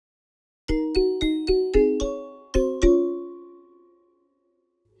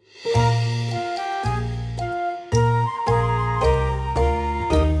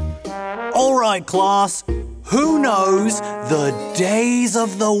right, class. Who knows the days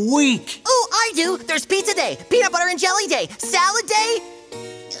of the week? Oh, I do. There's pizza day, peanut butter and jelly day, salad day.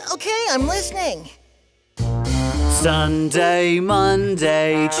 Okay, I'm listening. Sunday,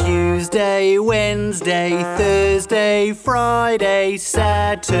 Monday, Tuesday, Wednesday, Thursday, Friday,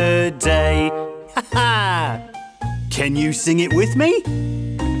 Saturday. Ha ha! Can you sing it with me?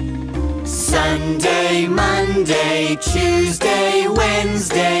 Sunday, Monday, Tuesday,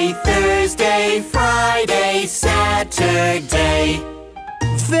 Wednesday, Thursday, Friday, Saturday.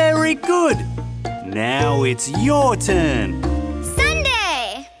 Very good. Now it's your turn.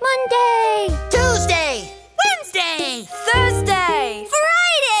 Sunday, Monday, Tuesday, Wednesday, Thursday,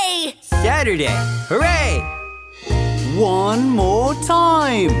 Friday, Saturday. Hooray! One more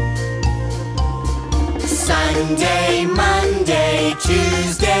time. Sunday, Monday,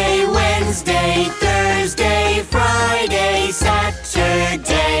 Tuesday, Wednesday, Thursday, Friday,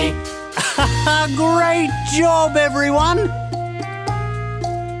 Saturday. Great job, everyone.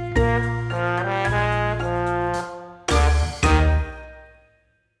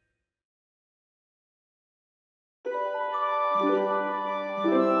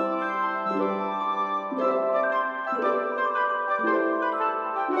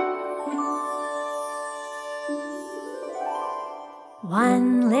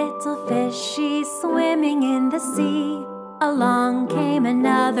 One little fishy swimming in the sea. Along came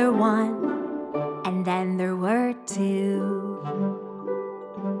another one, and then there were two.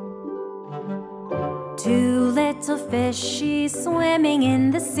 Two little fishies swimming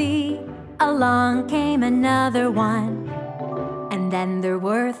in the sea. Along came another one, and then there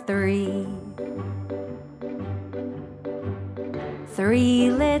were three. Three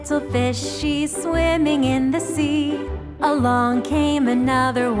little fishies swimming in the sea. Along came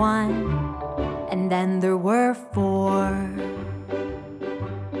another one, and then there were four.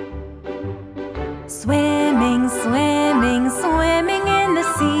 Swimming, swimming, swimming in the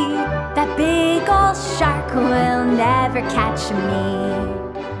sea. That big old shark will never catch me.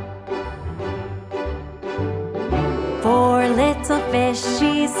 Four little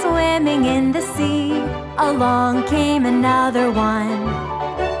fishies swimming in the sea. Along came another one,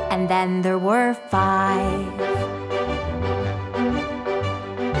 and then there were five.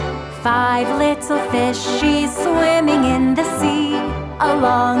 Five little fishies swimming in the sea.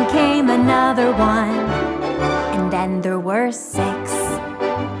 Along came another one, and then there were six.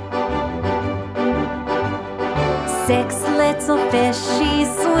 Six little fishies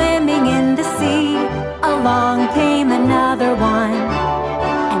swimming in the sea. Along came another one,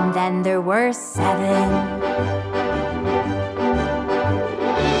 and then there were seven.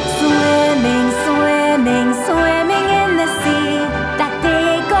 Swimming, swimming, swimming in the sea. That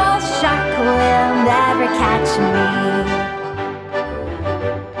big old shark will never catch me.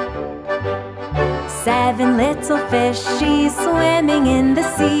 Seven little fishies swimming in the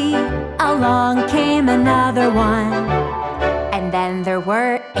sea. Along came another one, and then there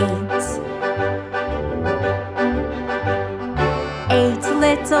were eight. Eight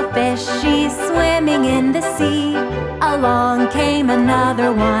little fishies swimming in the sea. Along came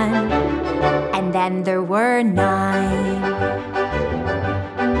another one, and then there were nine.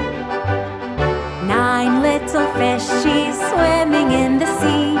 Nine little fishies swimming in the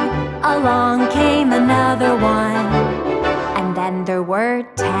sea. Along came another one, and then there were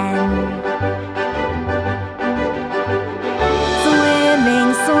 10. Swimming,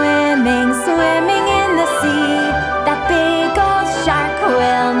 swimming, swimming in the sea. That big old shark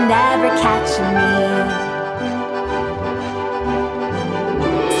will never catch me.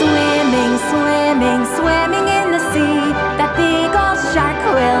 Swimming, swimming, swimming in the sea. That big old shark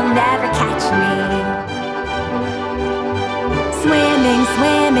will never catch me. Swimming,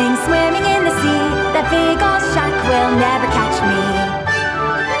 swimming, swimming in the sea. That big old shark will never catch me.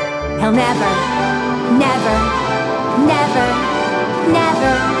 He'll never, never, never,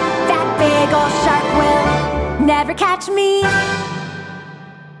 never. That big old shark will never catch me.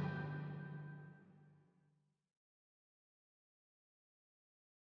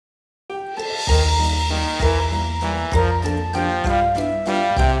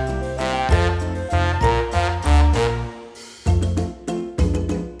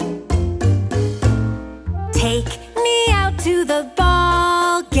 Take me out to the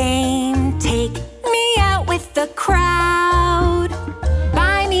ball game. Take me out with the crowd.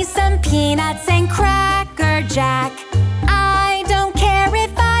 Buy me some peanuts and Cracker Jack. I don't care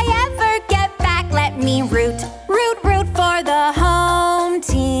if I ever get back. Let me root, root, root for the home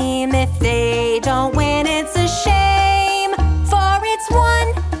team. If they don't win, it's a shame. For it's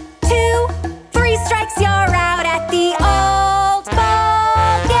 1, 2, 3 strikes, you're out at the old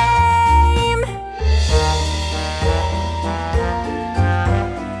ball game.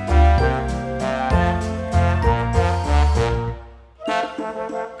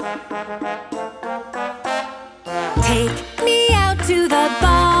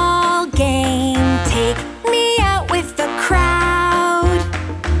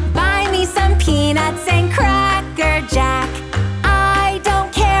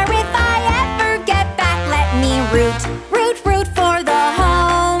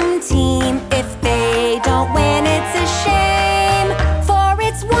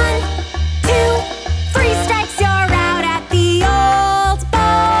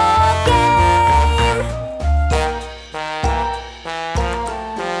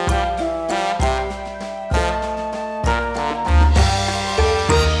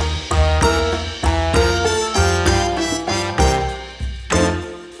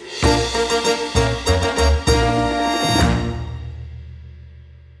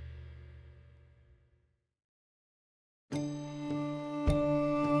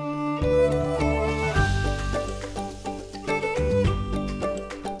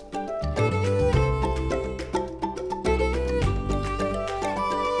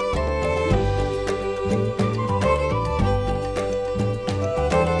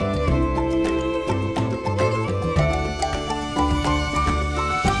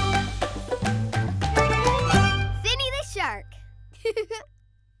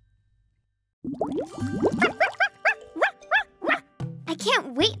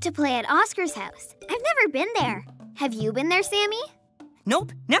 wait to play at Oscar's house. I've never been there. Have you been there, Sammy?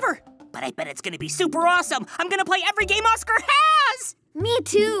 Nope, never. But I bet it's gonna be super awesome. I'm gonna play every game Oscar has! Me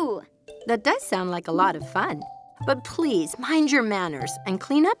too. That does sound like a lot of fun. But please, mind your manners and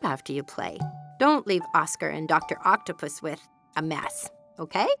clean up after you play. Don't leave Oscar and Dr. Octopus with a mess,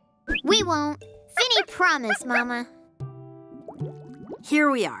 okay? We won't. Finny promised, Mama. Here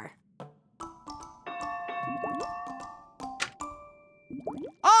we are.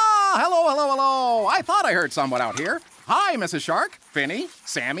 Ah, hello, hello, hello. I thought I heard someone out here. Hi, Mrs. Shark, Finny,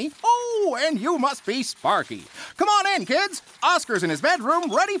 Sammy. Oh, and you must be Sparky. Come on in, kids. Oscar's in his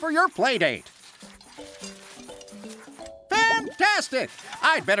bedroom, ready for your play date. Fantastic!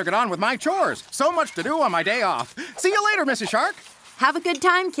 I'd better get on with my chores. So much to do on my day off. See you later, Mrs. Shark. Have a good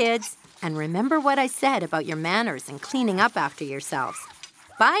time, kids. And remember what I said about your manners and cleaning up after yourselves.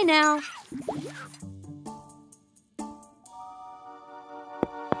 Bye now.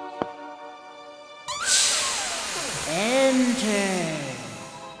 Enter.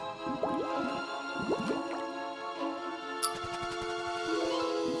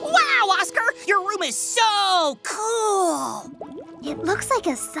 Wow, Oscar! Your room is so cool! It looks like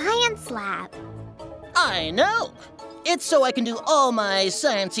a science lab. I know. It's so I can do all my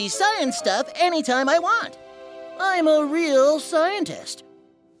sciencey science stuff anytime I want. I'm a real scientist.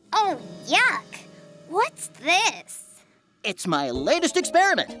 Oh, yuck. What's this? It's my latest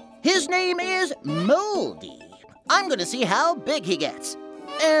experiment. His name is Moldy. I'm gonna see how big he gets.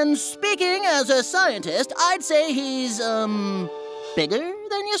 And speaking as a scientist, I'd say he's, bigger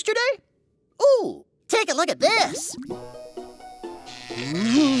than yesterday? Ooh, take a look at this.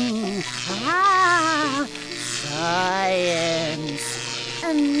 Ooh, ah, science.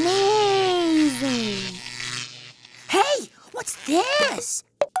 Amazing. Hey, what's this?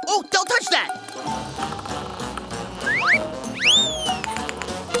 Oh, don't touch that!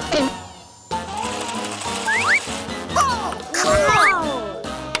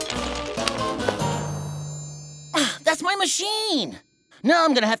 That's my machine. Now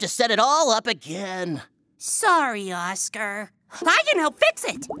I'm gonna have to set it all up again. Sorry, Oscar. I can help fix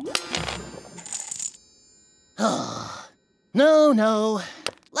it. No.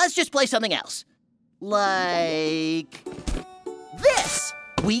 Let's just play something else. Like this.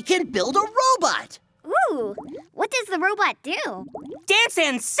 We can build a robot. Ooh, what does the robot do? Dance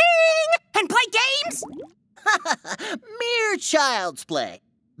and sing and play games? Mere child's play.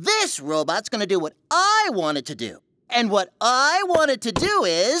 This robot's gonna do what I want it to do. And what I want it to do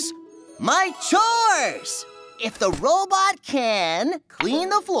is my chores. If the robot can clean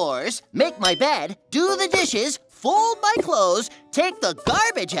the floors, make my bed, do the dishes, fold my clothes, take the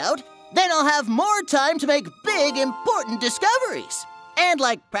garbage out, then I'll have more time to make big, important discoveries. And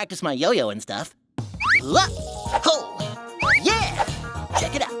like practice my yo-yo and stuff. La, ho, yeah,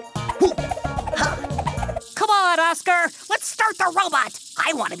 check it out. Hoo, ha. Come on, Oscar. Let's start the robot.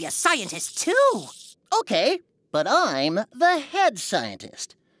 I want to be a scientist, too. Okay, but I'm the head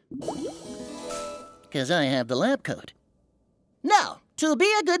scientist. Because I have the lab coat. Now, to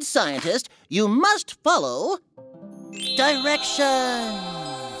be a good scientist, you must follow directions.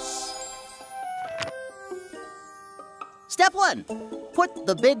 Step 1, put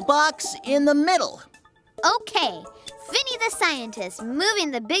the big box in the middle. Okay, Finny the scientist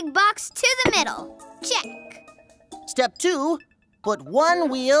moving the big box to the middle. Check. Step 2, put one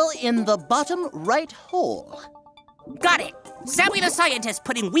wheel in the bottom right hole. Got it. Sammy the scientist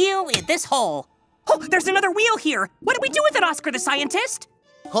putting wheel in this hole. Oh, there's another wheel here. What do we do with it, Oscar the scientist?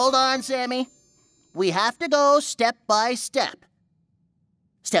 Hold on, Sammy. We have to go step by step.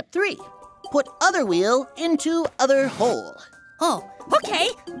 Step 3, put other wheel into other hole. Oh, okay.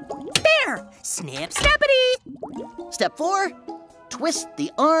 There. Snip, snappity. Step 4, twist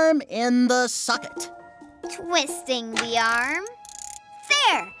the arm in the socket. Twisting the arm.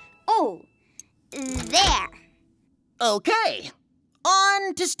 There. Oh, there. Okay,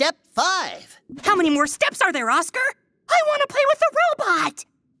 on to step 5. How many more steps are there, Oscar? I want to play with the robot.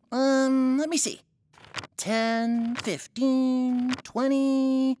 Let me see. 10, 15,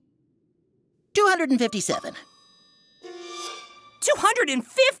 20, 257.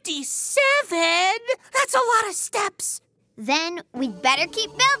 257? That's a lot of steps. Then we'd better keep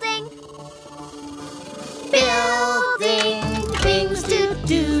building. Building things, do,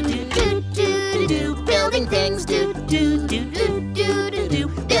 do, do, do, do, do. Building things, do, do, do, do, do, do, do.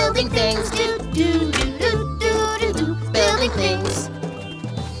 Building things, do, do, do, do, do, do, do. Building things.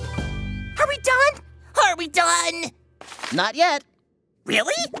 Are we done? Are we done? Not yet.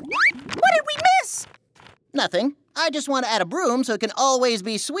 Really? What did we miss? Nothing. I just want to add a broom so it can always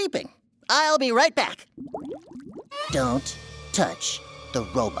be sweeping. I'll be right back. Don't touch the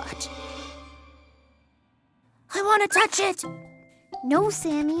robot. I want to touch it. No,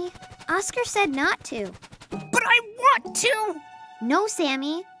 Sammy. Oscar said not to. But I want to. No,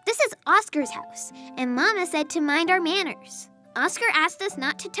 Sammy. This is Oscar's house, and Mama said to mind our manners. Oscar asked us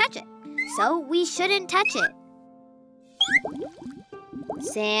not to touch it, so we shouldn't touch it.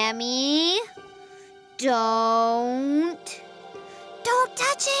 Sammy, don't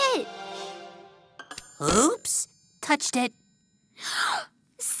touch it. Oops, touched it.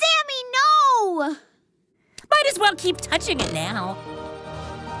 Sammy, no! Might as well keep touching it now.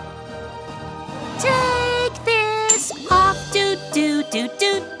 Take this off, do do do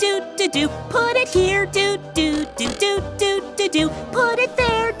do do do do. Put it here, do do do do do do do. Put it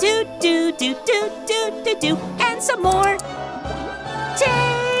there, do do do do do do do. And some more.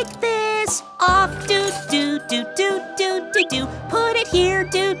 Take this off, do do do do do do do. Put it here,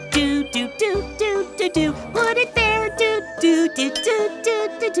 do do do do do do do. Put it there, do do do do do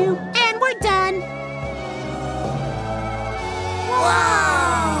do do. And we're done.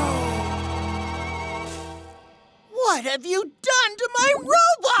 Wow! What have you done to my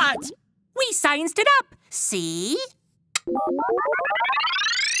robot? We scienced it up. See?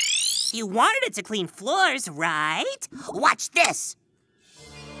 You wanted it to clean floors, right? Watch this.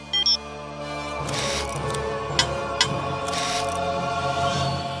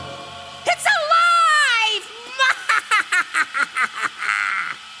 It's alive!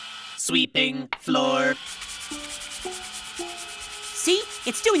 Sweeping floor. See?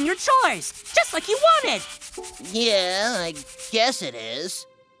 It's doing your chores, just like you wanted. Yeah, I guess it is.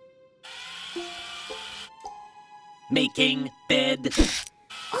 Making bed.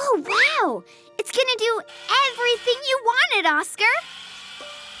 Oh, wow! It's gonna do everything you wanted, Oscar.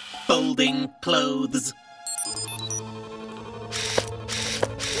 Folding clothes.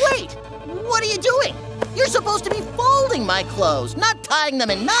 Wait! What are you doing? You're supposed to be folding my clothes, not tying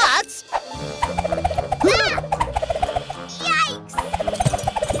them in knots. Yikes!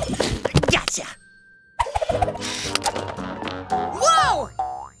 Gotcha. Whoa!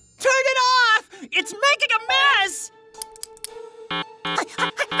 Turn it off! It's making a mess!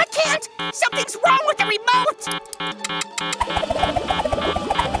 I can't! Something's wrong with the remote!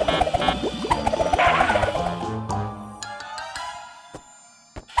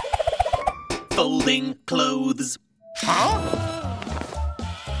 Folding clothes. Huh?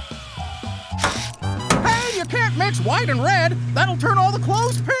 Hey, you can't mix white and red. That'll turn all the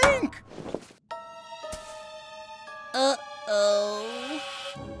clothes pink. Uh-oh.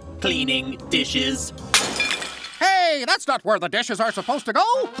 Cleaning dishes. Hey, that's not where the dishes are supposed to go.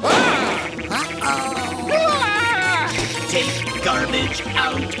 Ah! Take garbage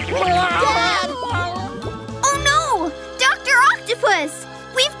out. Dad! Oh no! Dr. Octopus!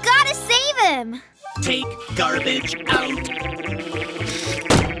 We've gotta save him! Take garbage out.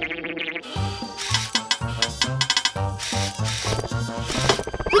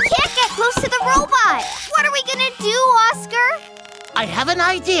 We can't get close to the robot! What are we gonna do, Oscar? I have an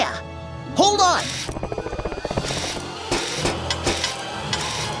idea. Hold on.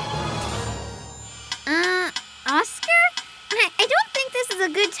 Oscar? I don't think this is a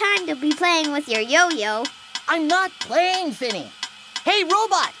good time to be playing with your yo-yo. I'm not playing, Finny. Hey,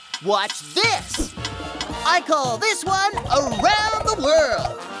 robot, watch this. I call this one Around the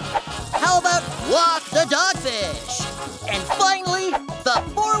World. How about Walk the Dogfish? And finally, the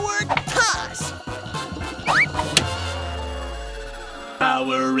Forward Toss.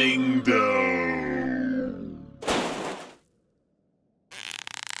 Powering down.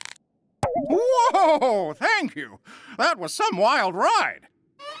 Whoa, thank you. That was some wild ride.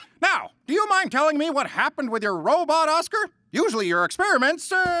 Now, do you mind telling me what happened with your robot, Oscar? Usually your experiments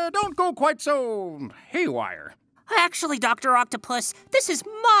don't go quite so haywire. Actually, Dr. Octopus, this is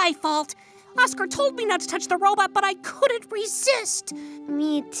my fault. Oscar told me not to touch the robot, but I couldn't resist.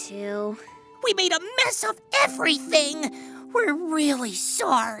 Me too. We made a mess of everything. We're really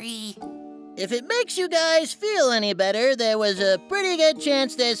sorry. If it makes you guys feel any better, there was a pretty good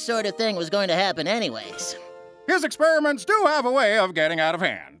chance this sort of thing was going to happen anyways. His experiments do have a way of getting out of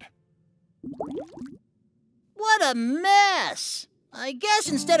hand. What a mess! I guess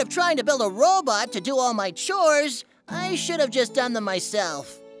instead of trying to build a robot to do all my chores, I should have just done them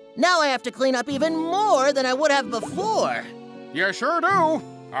myself. Now I have to clean up even more than I would have before. You sure do.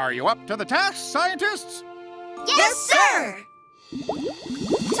 Are you up to the task, scientists? Yes, sir!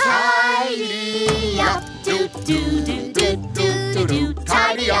 Tidy up, do do do do do do.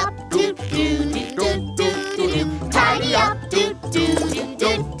 Tidy up, do do do do do do. Tidy up, do do do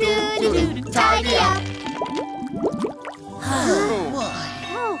do do do. Tidy up.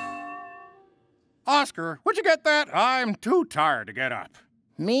 Oscar! Oscar, would you get that? I'm too tired to get up.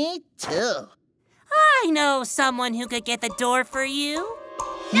 Me too. I know someone who could get the door for you.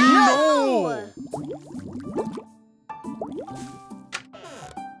 No!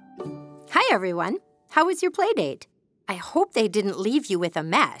 Hi, everyone. How was your play date? I hope they didn't leave you with a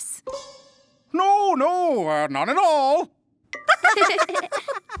mess. No, not at all.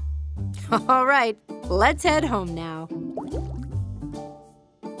 All right, let's head home now.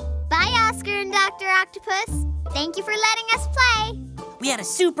 Bye, Oscar and Dr. Octopus. Thank you for letting us play. We had a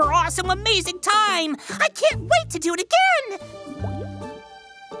super awesome, amazing time. I can't wait to do it again.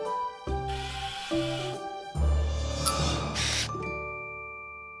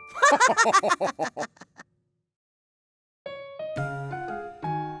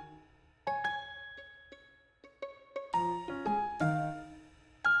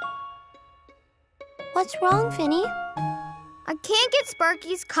 What's wrong, Finny? I can't get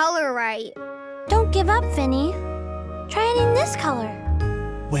Sparky's color right. Don't give up, Finny. Try it in this color.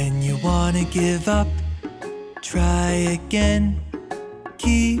 When you wanna give up, try again.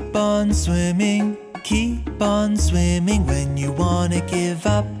 Keep on swimming, keep on swimming. When you wanna give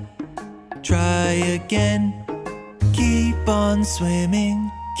up, try again. Keep on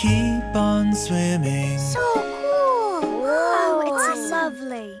swimming, keep on swimming. So cool! Wow, it's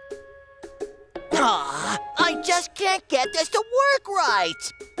lovely. Aw, I just can't get this to work right.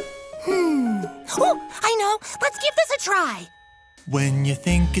 Oh, I know. Let's give this a try. When you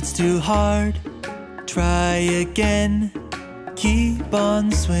think it's too hard, try again. Keep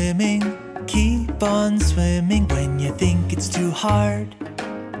on swimming, keep on swimming. When you think it's too hard,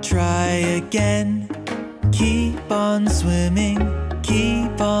 try again. Keep on swimming,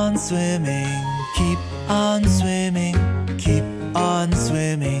 keep on swimming. Keep on swimming, keep on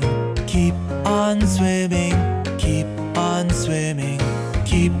swimming. Keep on swimming, keep on swimming.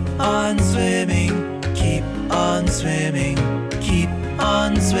 Keep on swimming, keep on swimming. Keep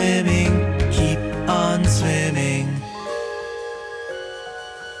on swimming, keep on swimming.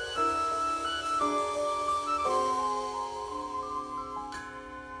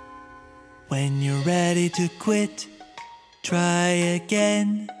 When you're ready to quit, try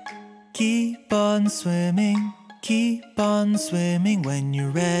again. Keep on swimming, keep on swimming. When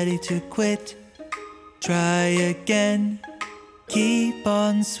you're ready to quit, try again. Keep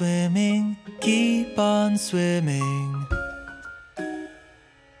on swimming, keep on swimming.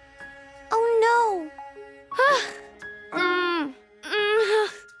 Oh no!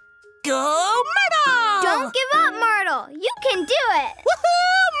 Go, Myrtle! Don't give up, Myrtle. You can do it.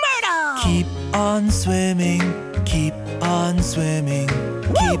 Woohoo, Myrtle! Keep on swimming, keep on swimming.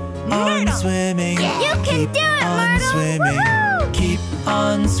 Keep on swimming, You can keep do it, on Myrtle. swimming. Woohoo! Keep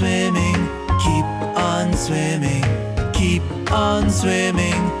on swimming, keep on swimming. Keep on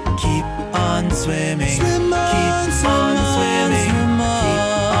swimming, keep on swimming. Keep on swimming, keep on swimming. Keep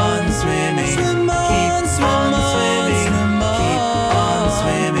on swimming, keep on swimming. Keep on swimming, keep on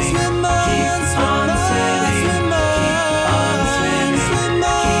swimming. Keep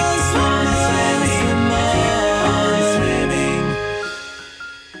on swimming, keep on swimming.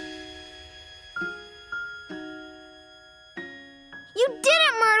 You did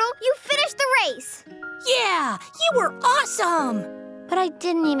it, Myrtle. You finished the race. Yeah, you were awesome. But I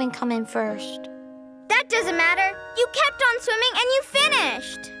didn't even come in first. That doesn't matter. You kept on swimming and you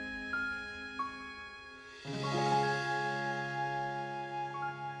finished.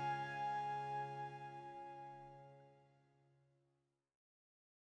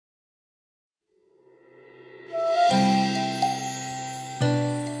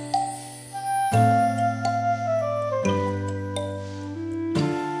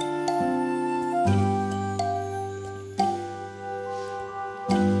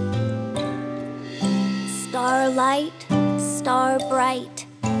 Starlight, star bright,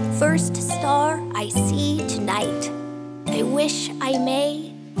 first star I see tonight. I wish I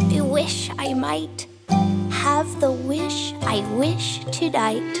may, I wish I might, have the wish I wish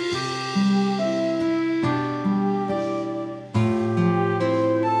tonight.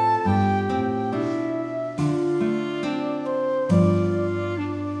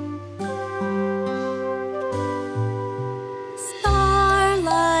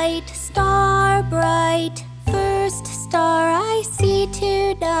 Starlight, star bright, first star I see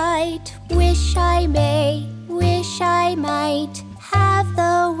tonight. Wish I may, wish I might, have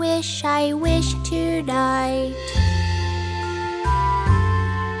the wish I wish tonight.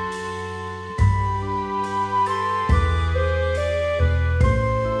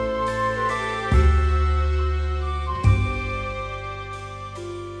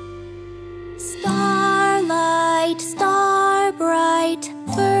 Starlight, star bright,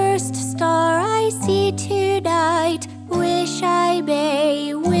 first star I see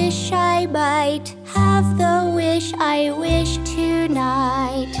bite. Have the wish I wish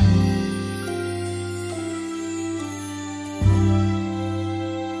tonight.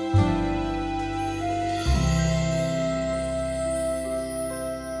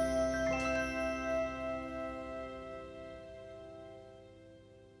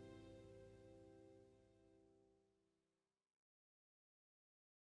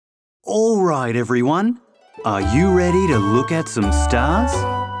 All right, everyone. Are you ready to look at some stars?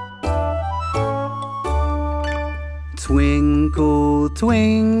 Twinkle,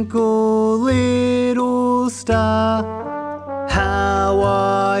 twinkle, little star, how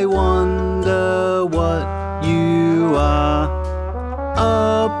I wonder what you are.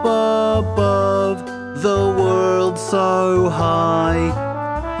 Up above, the world so high,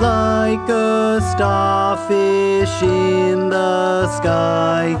 like a starfish in the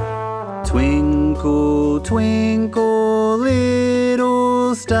sky. Twinkle, twinkle,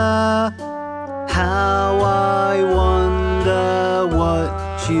 little star, how I wonder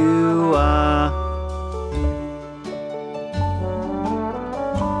what you are.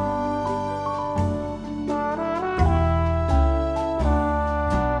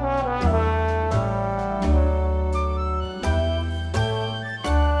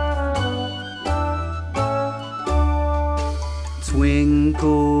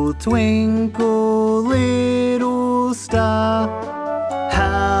 Twinkle, twinkle, little star,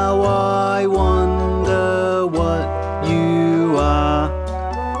 how I wonder what you are.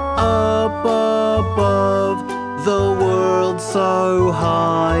 Up above, the world so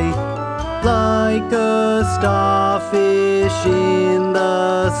high, like a starfish in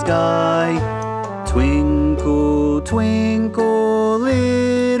the sky. Twinkle, twinkle,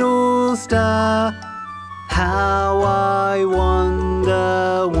 little star, how I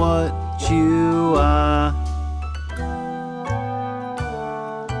wonder what you are.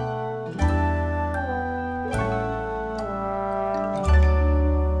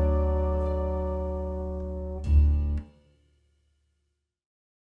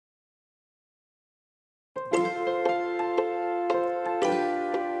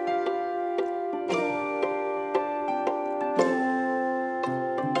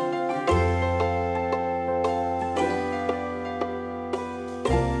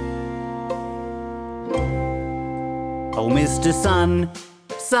 Oh, Mr. Sun,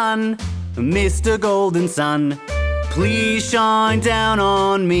 Sun, Mr. Golden Sun, please shine down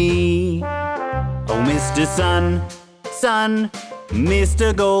on me. Oh, Mr. Sun, Sun,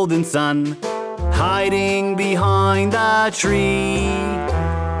 Mr. Golden Sun, hiding behind the tree.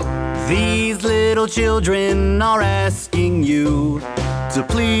 These little children are asking you to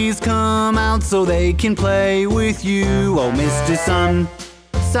please come out so they can play with you. Oh, Mr. Sun,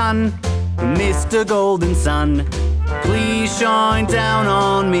 Sun, Mr. Golden Sun, please shine down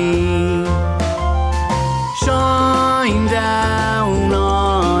on me. Shine down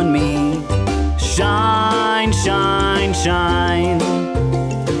on me. Shine, shine, shine.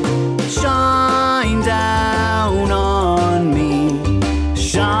 Shine down on me.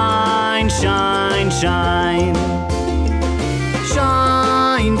 Shine, shine, shine.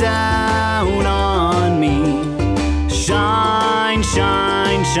 Shine down on me. Shine,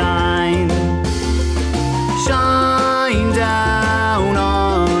 shine, shine. Shine down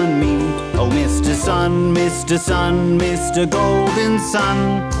on me. Oh, Mr. Sun, Mr. Sun, Mr. Golden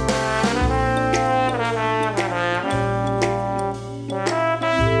Sun.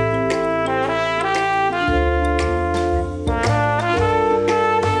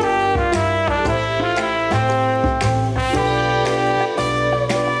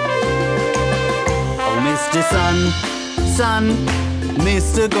 Mr. Sun, Sun,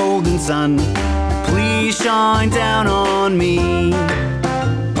 Mr. Golden Sun, please shine down on me.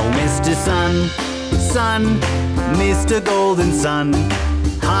 Oh, Mr. Sun, Sun, Mr. Golden Sun,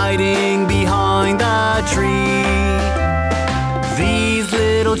 hiding behind the tree. These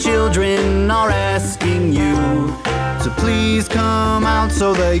little children are asking you to please come out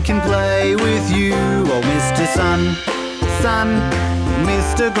so they can play with you. Oh, Mr. Sun, Sun,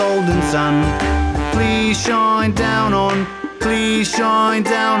 Mr. Golden Sun, please shine down on, please shine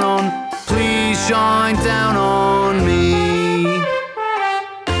down on, please shine down on me.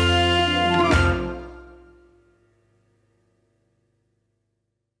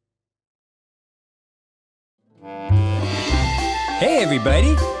 Hey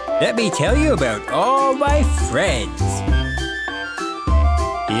everybody, let me tell you about all my friends.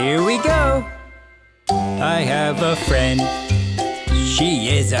 Here we go. I have a friend, she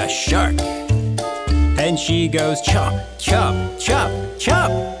is a shark. And she goes chop, chop, chop,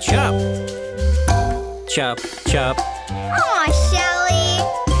 chop, chop. Chop, chop. Aw, Shelly.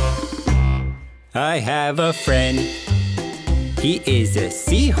 I have a friend. He is a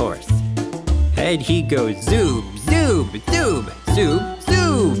seahorse. And he goes zoob, zoob, zoob, zoob,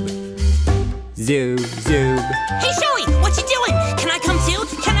 zoob. Zoob, zoob. Hey, Shelly, what you doing? Can I come too?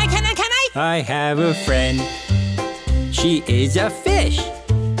 Can I? I have a friend. She is a fish.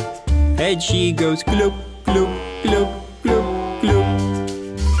 And she goes gloop, gloop, gloop, gloop, gloop.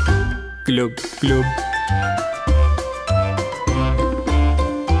 Gloop, gloop.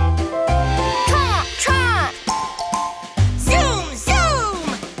 Trot, trot. Zoom, zoom.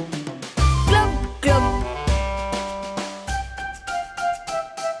 Glub, glub.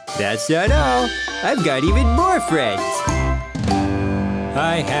 That's not all. I've got even more friends.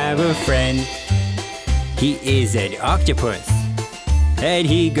 I have a friend. He is an octopus. And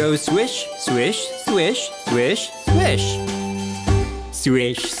he goes swish, swish, swish, swish, swish.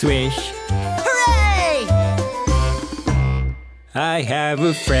 Swish, swish. Hooray! I have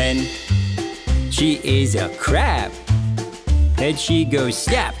a friend. She is a crab. And she goes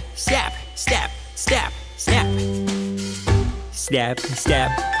snap, snap, snap, snap, snap. Snap,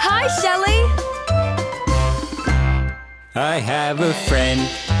 snap. Hi, Shelly. I have a friend.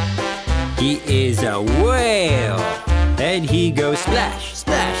 He is a whale. And he goes splash,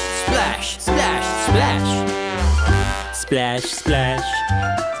 splash, splash, splash, splash. Splash, splash.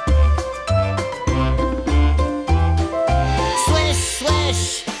 Swish,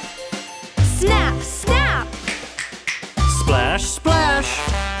 swish. Snap, snap. Splash, splash.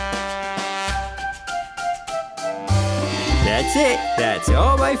 That's it. That's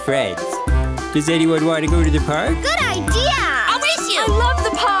all my friends. Does anyone want to go to the park? Good idea. I'll race you. I love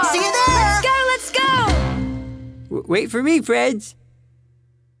the park. See you there. Let's go, let's go. Wait for me, friends.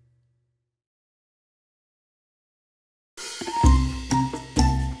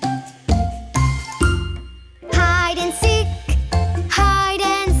 Hide and seek, hide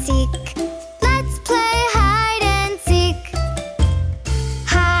and seek. Let's play hide and seek.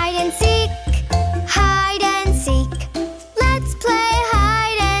 Hide and seek, hide and seek. Let's play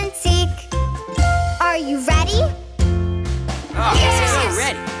hide and seek. Are you ready? Oh, Yes. I'm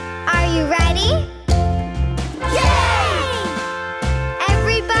ready. Are you ready? Yay!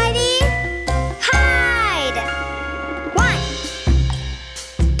 Everybody, hide! 1,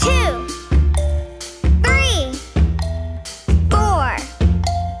 2, 3, 4,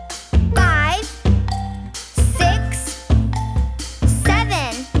 5, 6,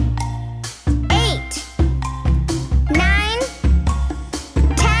 7, 8, 9,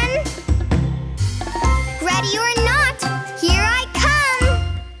 10. Ready or not, here I come!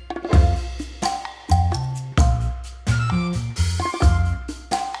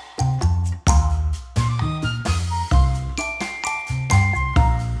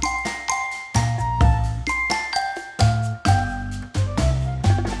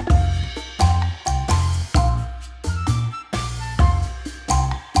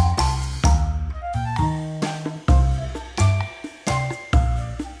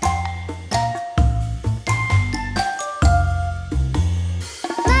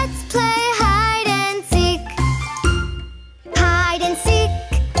 Let's play hide and seek. Hide and seek,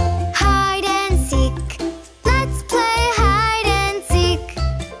 hide and seek. Let's play hide and seek.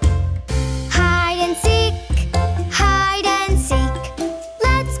 Hide and seek, hide and seek.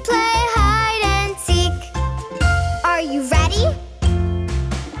 Let's play hide and seek. Are you ready?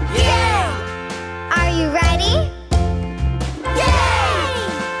 Yay! Are you ready? Yay!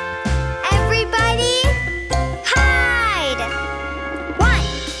 Everybody, hide! 1,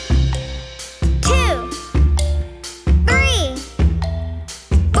 2, 3,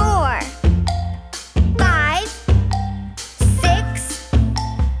 4, 5, 6,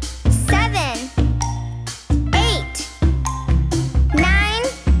 7, 8, 9,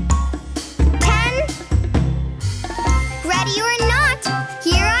 10. Ready or not,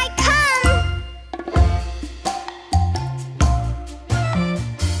 here I come!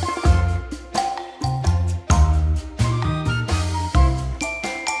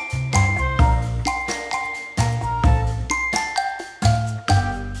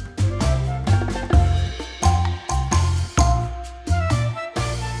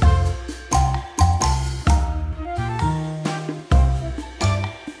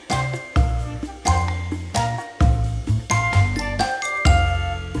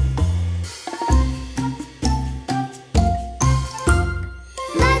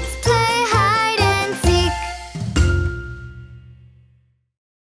 Let's play hide and seek.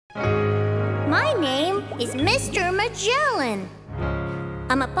 My name is Mr. Magellan.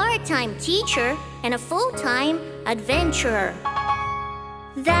 I'm a part-time teacher and a full-time adventurer.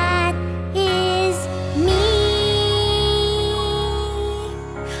 That is me.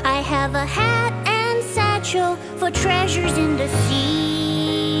 I have a hat and satchel for treasures in the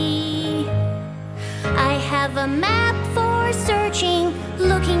sea. I have a map for searching,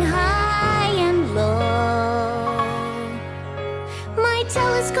 looking high and low. My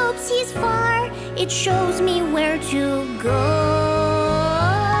telescope sees far, it shows me where to go.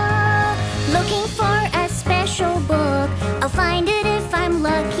 Looking for a special book, I'll find it if I'm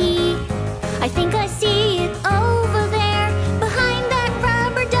lucky. I think I see it over there, behind that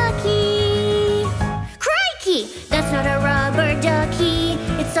rubber ducky. Crikey, that's not a rubber ducky,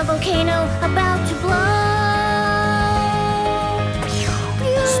 it's a volcano about to blow.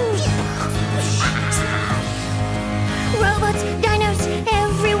 Robots, dinos,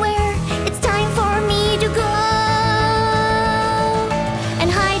 everywhere, it's time for me to go and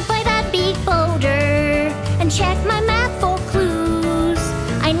hide by that big boulder and check my map for clues.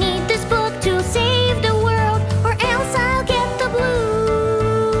 I need this book to save the world, or else I'll get the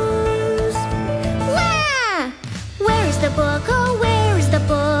blues. Wah! Where is the book? Oh, where is the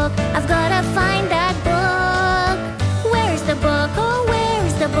book? I've gotta find that book. Where is the book? Oh, where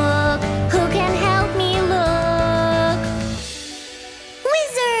is the book? Who can help me look?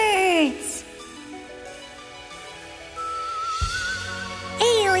 Wizards!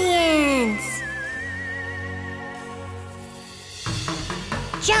 Aliens!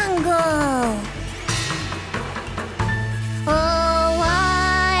 Jungle! Oh,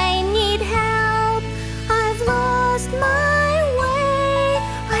 I need help. I've lost my way.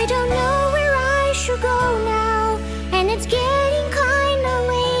 I don't know where I should go now, and it's getting kinda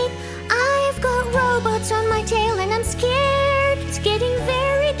late. I've got robots on my tail and I'm scared. It's getting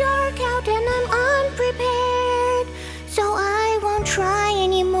very dark out and I'm unprepared, so I won't try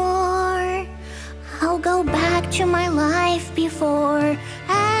anymore. I'll go back to my life before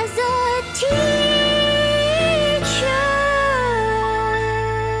as a teacher.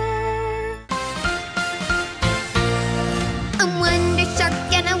 I'm Wonder Shark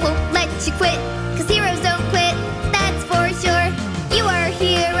and I won't let you quit, 'cause heroes don't quit, that's for sure. You are a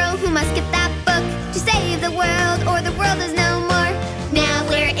hero who must get that book to save the world, or the world is no more. Now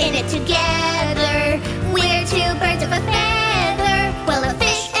we're in it together, we're two birds of a feather. Well, a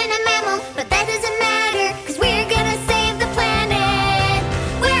fish and a mammal, but that doesn't matter, 'cause we're gonna save the planet.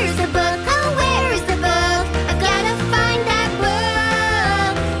 Where is the book? Oh, where is the book? I've gotta find that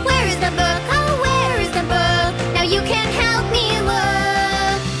book. Where is the book? Oh, where is the book? Now you can help me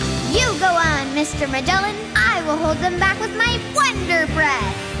look. You go on, Mr. Magellan. I will hold them back with my wonder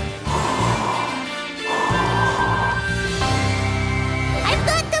breath. I've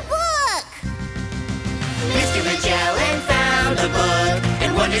got the book! Mr. Magellan found the book, and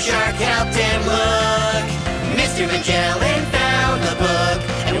Wonder Shark helped him look. Mr. Magellan found the book,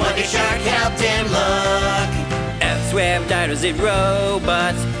 and Wonder Shark helped him look. Elsewhere, dinos and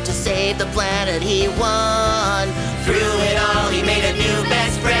robots. To save the planet he won. Through it all, he made a new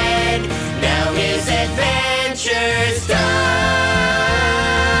best friend. Now his adventure's done.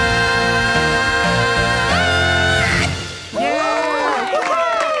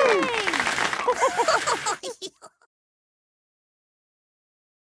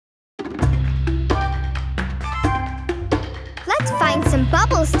 Let's find some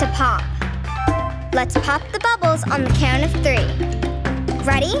bubbles to pop. Let's pop the bubbles on the count of 3.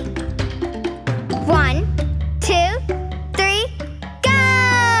 Ready? 1, 2, 3,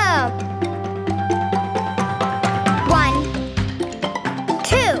 go! 1,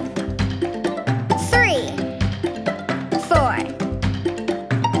 2, 3, 4,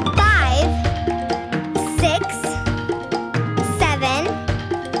 5, 6, 7,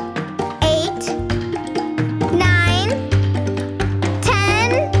 8, 9,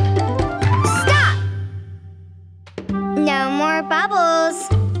 10. Stop! No more bubbles.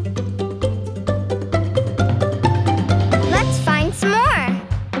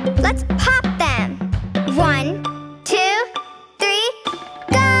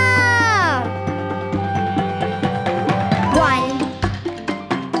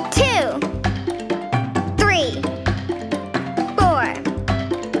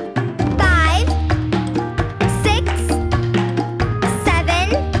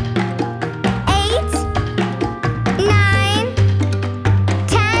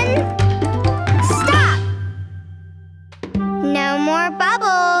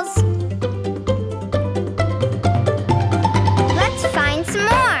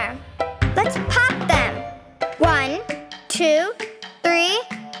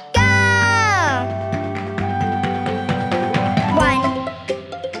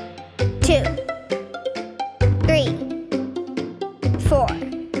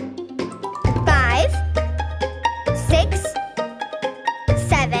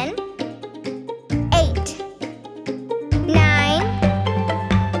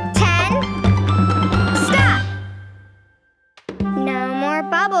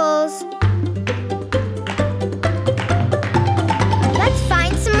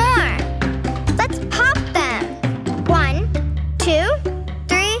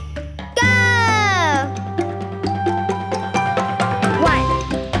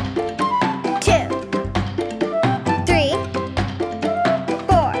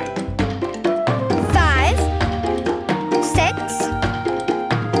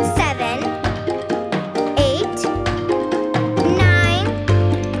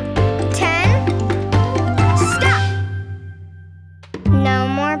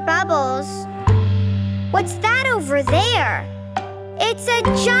 bubbles. What's that over there? It's a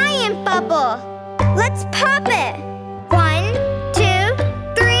giant bubble. Let's pop it. 1, 2,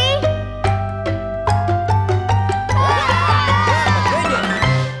 3.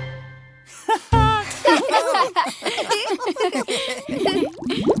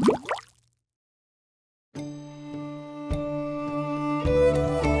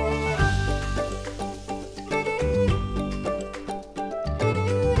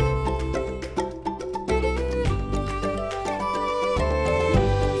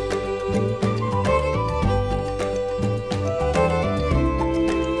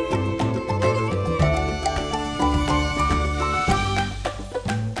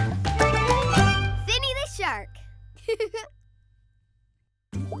 Finny the Shark.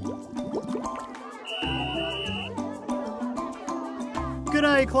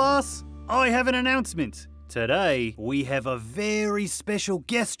 G'day, class. I have an announcement. Today, we have a very special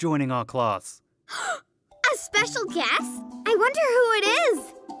guest joining our class. A special guest? I wonder who it is.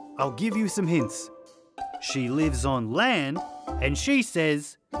 I'll give you some hints. She lives on land, and she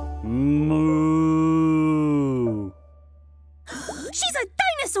says, moo. She's a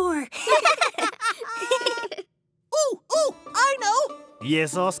dinosaur! Ooh, I know.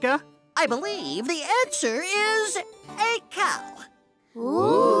 Yes, Oscar? I believe the answer is a cow.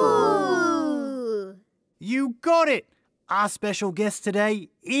 Ooh. You got it! Our special guest today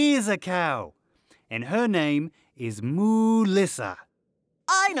is a cow, and her name is Moolissa.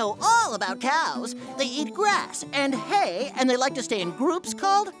 I know all about cows. They eat grass and hay, and they like to stay in groups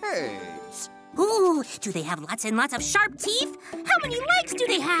called herds. Ooh, do they have lots and lots of sharp teeth? How many legs do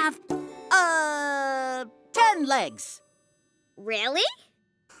they have? 10 legs. Really?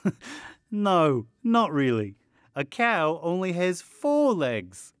 No, not really. A cow only has 4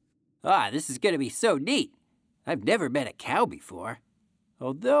 legs. Ah, this is gonna be so neat. I've never met a cow before.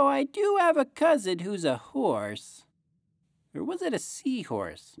 Although I do have a cousin who's a horse. Or was it a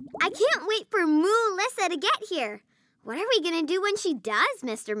seahorse? I can't wait for Moolissa to get here. What are we gonna do when she does,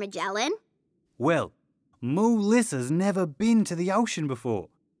 Mr. Magellan? Well, Moolissa's never been to the ocean before,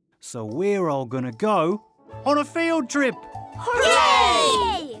 so we're all gonna go on a field trip.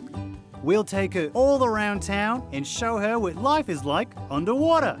 Hooray! We'll take her all around town and show her what life is like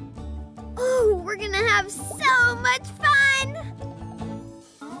underwater. Ooh, we're gonna have so much fun!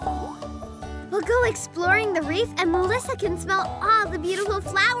 We'll go exploring the reef and Moolissa can smell all the beautiful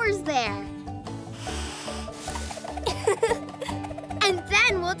flowers there. And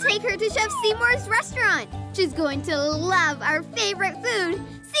then we'll take her to Chef Seymour's restaurant. She's going to love our favorite food,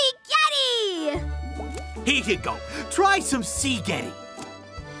 sea getty! Here you go. Try some sea getty.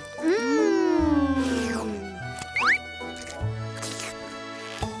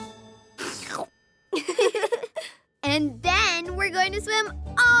 And then we're going to swim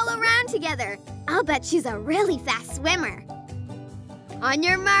all around together. I'll bet she's a really fast swimmer. On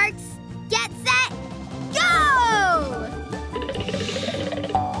your marks, get set, go!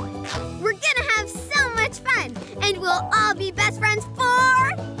 We're gonna have so much fun, and we'll all be best friends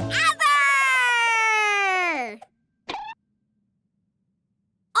forever!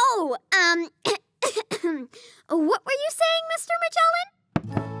 Oh, what were you saying, Mr. Magellan?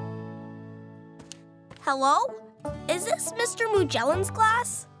 Hello? Is this Mr. Magellan's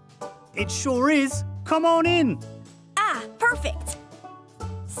class? It sure is. Come on in. Ah, perfect.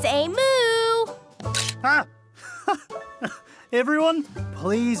 Say moo. Ah. Everyone,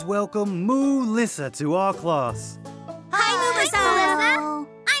 please welcome Moolissa to our class. Hi, Moolissa.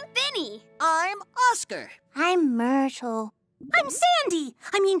 I'm Finny. I'm Oscar. I'm Myrtle. I'm Sandy.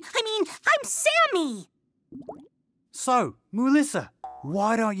 I'm Sammy. So, Moolissa,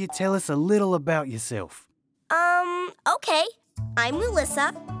 why don't you tell us a little about yourself? Okay. I'm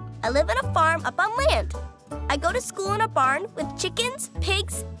Moolissa. I live on a farm up on land. I go to school in a barn with chickens,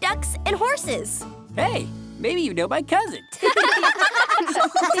 pigs, ducks, and horses. Hey, maybe you know my cousin.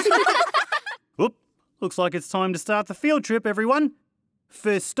 Oop, looks like it's time to start the field trip, everyone.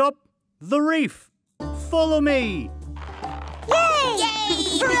 First stop, the reef. Follow me. Yay!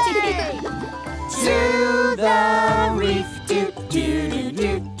 Hooray! To the reef, do do do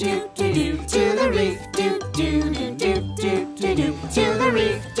do do do do. To the reef, do do do do do do do. To the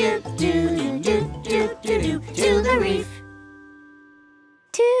reef, do do do do do do do. To the reef.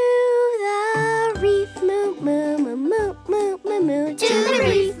 To the reef, moo, moo, moo, moo, moo, moo, moo. To the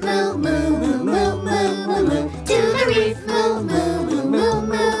reef, moo moo moo moo moo moo moo. To the reef, moo moo moo moo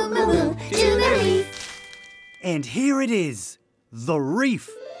moo moo moo. To the reef. And here it is, the reef.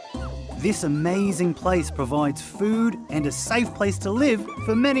 This amazing place provides food and a safe place to live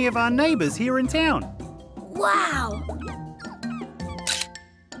for many of our neighbours here in town. Wow!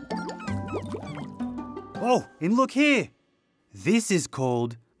 Oh, and look here. This is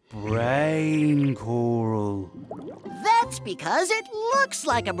called brain coral. That's because it looks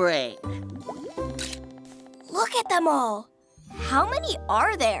like a brain. Look at them all. How many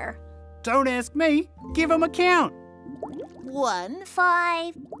are there? Don't ask me. Give them a count. 1,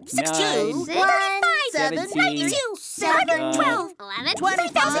 5, 16, 35, 7, 17, 712, 11,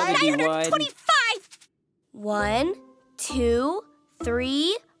 3,925. 1, 2,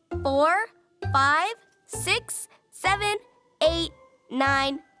 3, 4, 5, 6, 7, 8,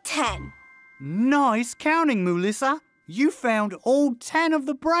 9, 10. Nice counting, Moolissa. You found all 10 of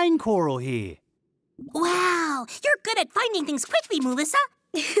the brain coral here. Wow, you're good at finding things quickly, Moolissa.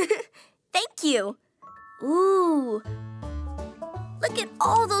 Thank you. Ooh, look at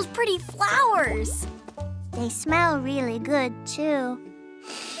all those pretty flowers. They smell really good, too.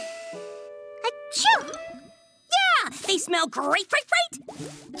 Achoo! Yeah, they smell great.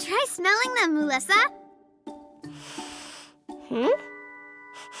 Try smelling them, Moolissa.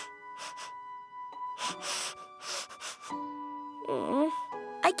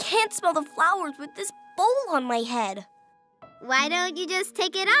 I can't smell the flowers with this bowl on my head. Why don't you just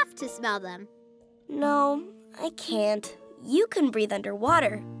take it off to smell them? No, I can't. You can breathe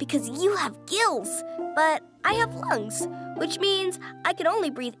underwater because you have gills, but I have lungs, which means I can only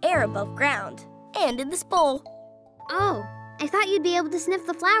breathe air above ground and in this bowl. Oh, I thought you'd be able to sniff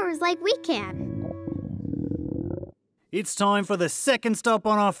the flowers like we can. It's time for the second stop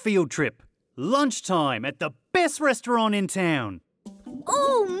on our field trip. Lunchtime at the best restaurant in town.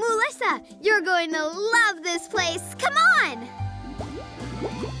 Oh, Moolissa, you're going to love this place. Come on!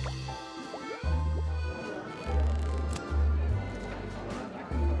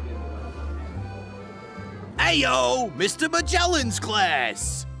 Heyo, Mr. Magellan's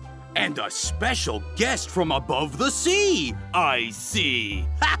class! And a special guest from above the sea, I see.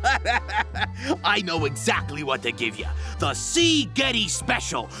 I know exactly what to give you. The Sea Getty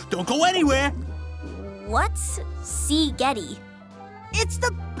Special. Don't go anywhere. What's Sea Getty? It's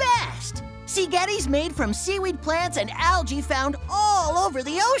the best! Sea Getty's made from seaweed plants and algae found all over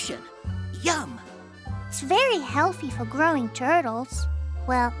the ocean. Yum! It's very healthy for growing turtles.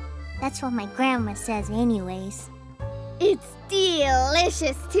 Well, that's what my grandma says anyways. It's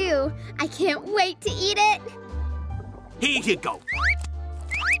delicious, too. I can't wait to eat it. Here you go.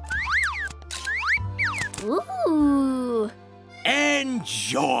 Ooh.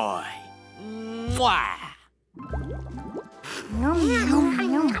 Enjoy. Mwah. Yummy.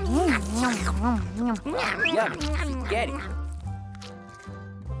 Get it.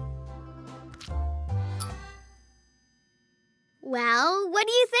 Well, what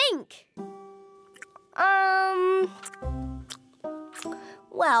do you think?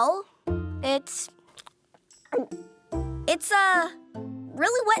 Well, it's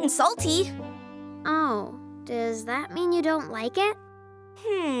really wet and salty. Oh, does that mean you don't like it?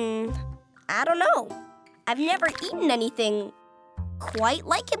 I don't know. I've never eaten anything quite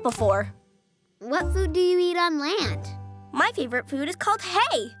like it before. What food do you eat on land? My favorite food is called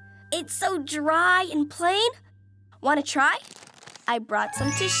hay. It's so dry and plain. Want to try? I brought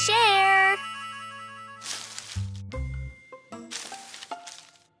some to share.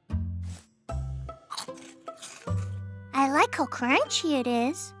 I like how crunchy it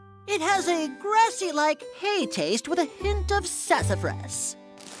is. It has a grassy-like hay taste with a hint of sassafras.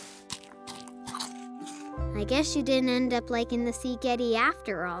 I guess you didn't end up liking the Sea Getty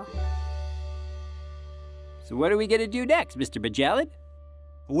after all. So what are we gonna do next, Mr. Magellan?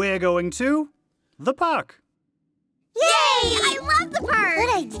 We're going to the park. Yay! I love the park!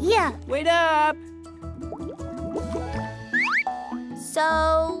 Good idea. Wait up!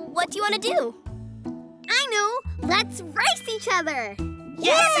 So, what do you want to do? I know! Let's race each other!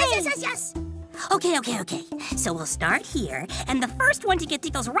 Yes! Okay. So we'll start here, and the first one to get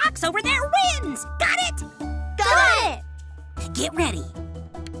to those rocks over there wins! Got it? Got it! Get ready.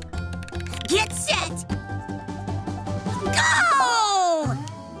 Get set. Go!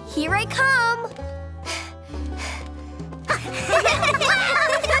 Here I come.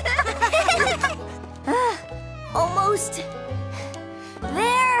 Almost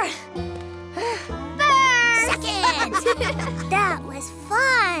there. Second! That was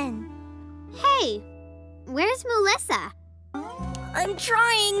fun. Hey, where's Moolissa? I'm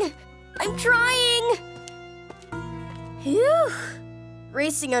trying. Phew.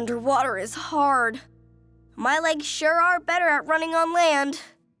 Racing underwater is hard. My legs sure are better at running on land.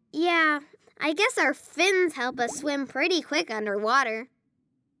 Yeah, I guess our fins help us swim pretty quick underwater.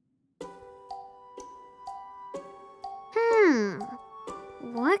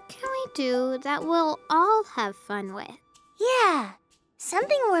 What can we do that we'll all have fun with? Yeah.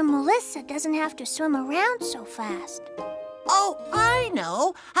 Something where Moolissa doesn't have to swim around so fast. Oh, I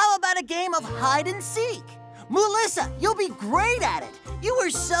know. How about a game of hide and seek? Moolissa, you'll be great at it. You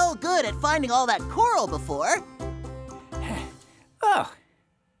were so good at finding all that coral before. Oh,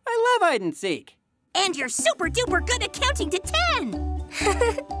 I love hide and seek. And you're super duper good at counting to 10.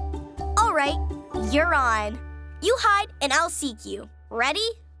 All right, you're on. You hide and I'll seek you. Ready?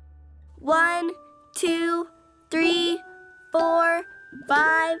 1, 2, 3, 4,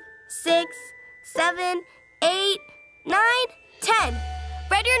 5, 6, 7, 8, 9, 10.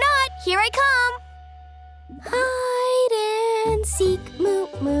 Ready or not, here I come. Hide and seek, moo,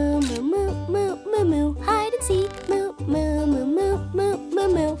 moo, moo, moo, moo, moo, moo. Hide and seek, moo, moo, moo, moo, moo, moo,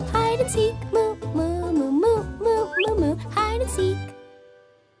 moo. Hide and seek, moo, moo, moo, moo, moo, moo, moo. Hide and seek.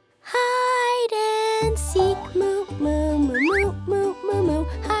 Hide and seek, moo, moo, moo, moo, moo, moo, moo.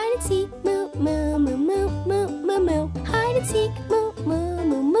 Hide and seek, moo, moo, moo, moo, moo, moo, moo. Hide and seek, moo, moo,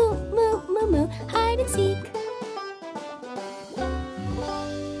 moo, moo, moo, moo, moo. Hide and seek.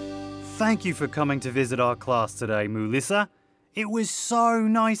 Thank you for coming to visit our class today, Moolissa. It was so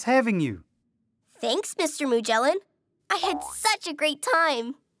nice having you. Thanks, Mr. Magellan. I had such a great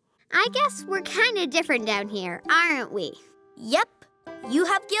time. I guess we're kind of different down here, aren't we? Yep. You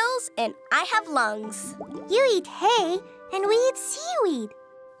have gills and I have lungs. You eat hay and we eat seaweed.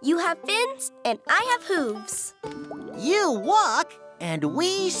 You have fins and I have hooves. You walk and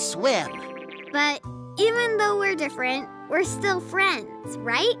we swim. But even though we're different, we're still friends,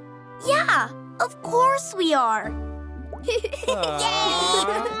 right? Yeah, of course we are. Yay!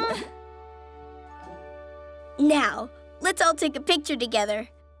 Now, let's all take a picture together.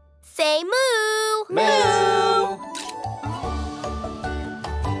 Say moo! Moo!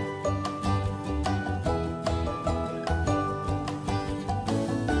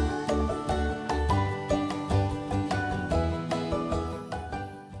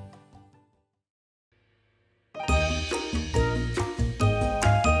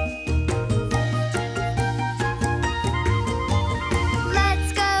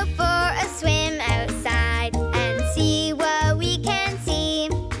 Let's go for a swim outside and see what we can see.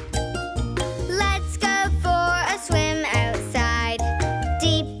 Let's go for a swim outside,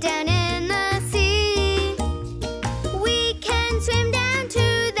 deep down in the sea. We can swim down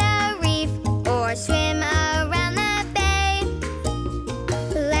to the reef or swim around the bay.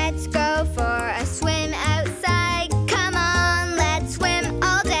 Let's go for a swim outside. Come on, let's swim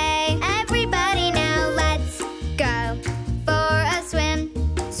all day. Everybody now, let's go for a swim.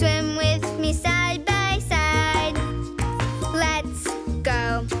 Swim with me side by side. Let's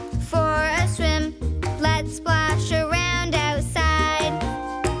go for a swim. Let's splash around outside.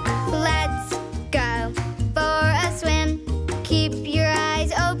 Let's go for a swim. Keep your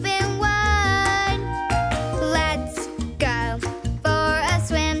eyes open wide. Let's go for a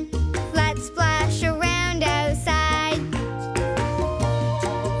swim. Let's splash around outside.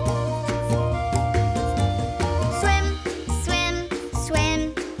 Swim, swim,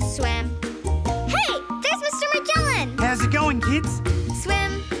 swim, swim. Hey, there's Mr. Magellan! How's it going, kids?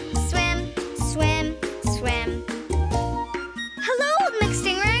 Swim, swim, swim, swim. Hello, old mixed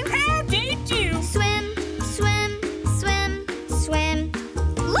stingray. How did you? Swim, swim, swim, swim.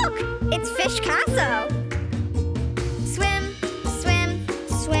 Look, it's Fish Casso. Swim, swim,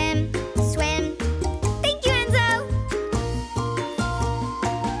 swim, swim. Thank you, Enzo.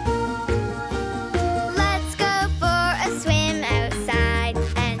 Let's go for a swim outside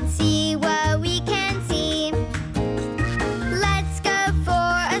and see what we can see. Let's go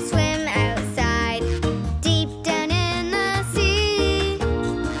for a swim outside, deep down in the sea.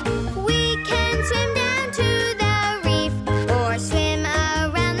 We can swim down to the reef or swim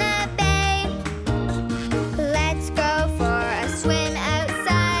around the bay. Let's go for a swim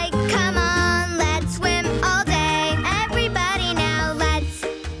outside. Come on, let's swim all day. Everybody now, let's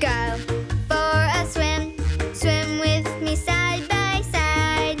go for a swim. Swim with me side by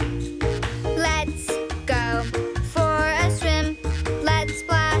side. Let's go for a swim. Let's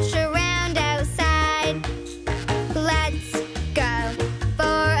splash around outside. Let's go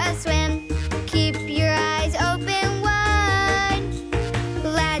for a swim. Keep your eyes open wide.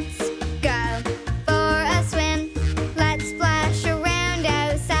 Let's go for a swim. Let's splash around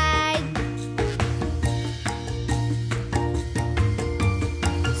outside.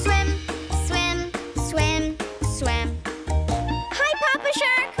 Swim, swim, swim, swim. Hi, Papa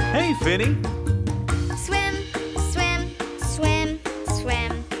Shark. Hey, Finny. Swim, swim, swim,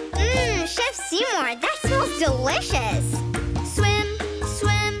 swim. Chef Seymour, that smells delicious. Swim,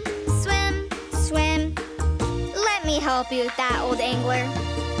 swim, swim, swim. Let me help you with that, old angler.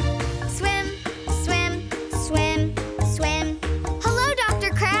 Swim, swim, swim, swim. Hello,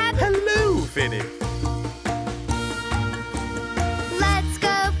 Finny. Let's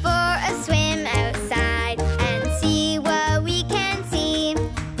go for a swim outside and see what we can see.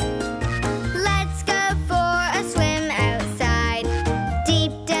 Let's go for a swim outside,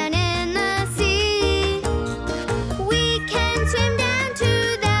 deep down in the sea. We can swim down to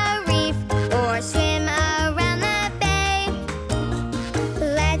the reef or swim around the bay.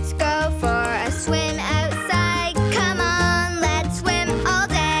 Let's go for a swim outside. Come on, let's swim all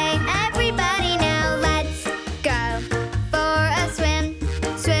day. Everybody now, let's go for a swim.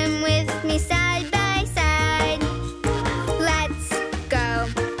 Swim with me side by side. Let's go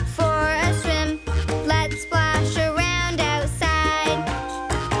for a swim. Let's splash around outside.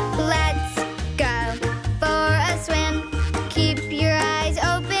 Let's go for a swim. Keep your eyes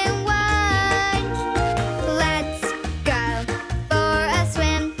open wide. Let's go for a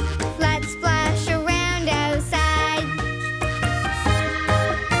swim. Let's splash around outside.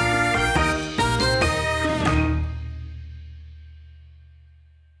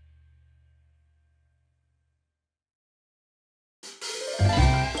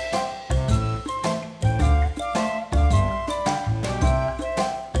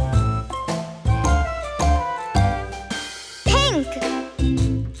 Pink.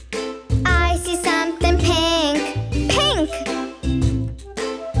 I see something pink. Pink.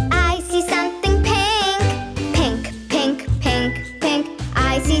 I see something pink. Pink, pink, pink, pink.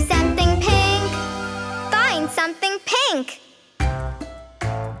 I see something pink. Find something pink.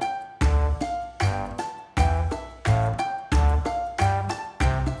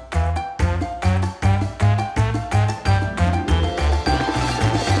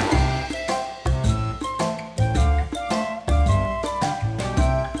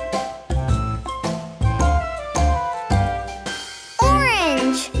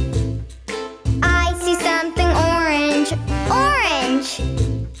 Orange. I see something orange. Orange.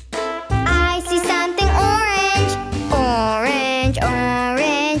 I see something orange. Orange,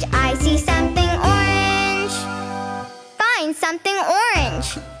 orange. I see something orange. Find something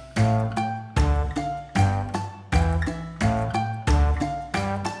orange.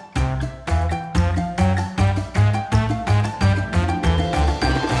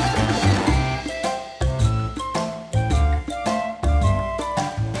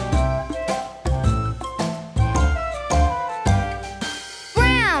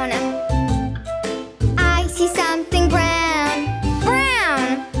 Brown. I see something brown. Brown.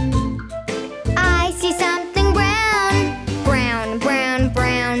 I see something brown. Brown, brown,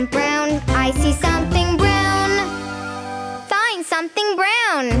 brown, brown. I see something brown. Find something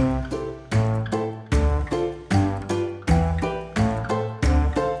brown.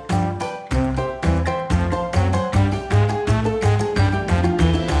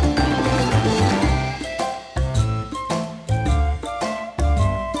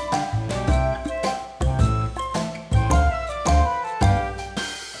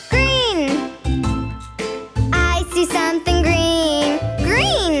 Green. I see something green.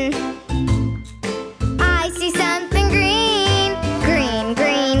 Green. I see something green. Green,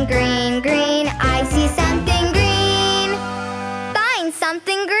 green, green, green. I see something green. Find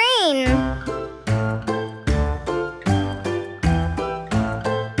something green.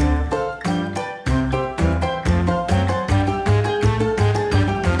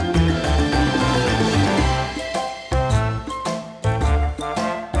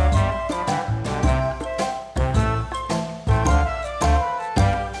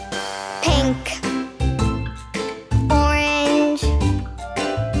 Pink. Orange.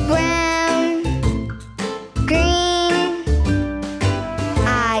 Brown. Green.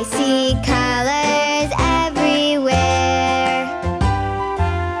 I see colors everywhere.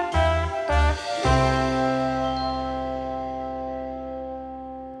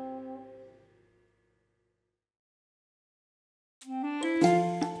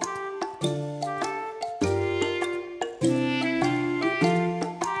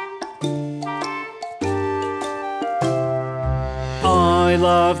 I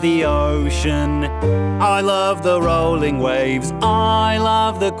love the ocean. I love the rolling waves. I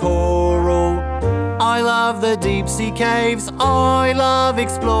love the coral. I love the deep sea caves. I love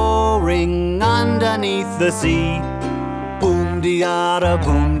exploring underneath the sea. Boom diada,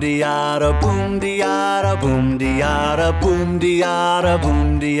 boom diada, boom diada, boom diada, boom diada,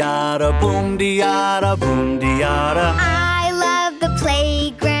 boom diada, boom diada, boom diada. I love the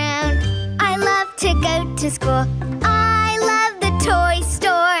playground. I love to go to school. I love the toy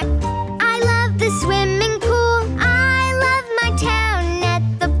store. I love the swimming pool. I love my town at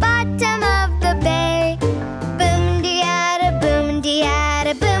the bottom of the bay. Boom diada, boom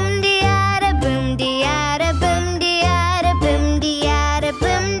diada, boom diada, boom diada, boom diada, boom diada,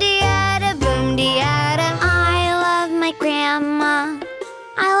 boom diada, boom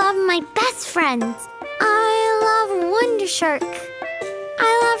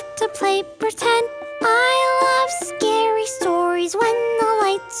play pretend. I love scary stories when the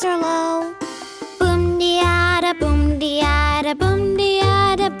lights are low. Boom-de-ada, boom-de-ada,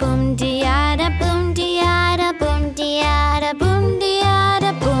 boom-de-ada, boom-de-ada, boom-de-ada, boom-de-ada, boom-de-ada,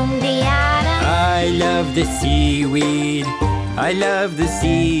 boom-de-ada. I love the seaweed. I love the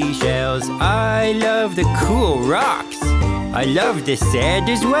seashells. I love the cool rocks. I love the sand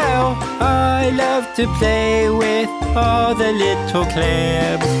as well. I love to play with all the little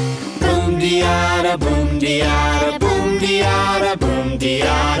clams. Boom-de-ada, boom-de-ada, boom-de-ada,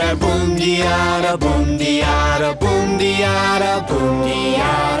 boom-de-ada, boom-de-ada, boom-de-ada, boom-de-ada,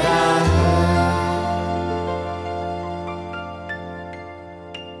 boom-de-ada.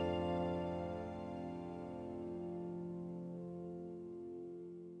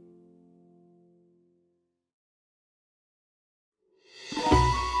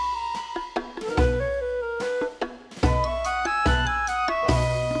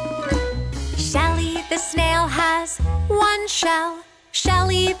 Shelly the snail has one shell.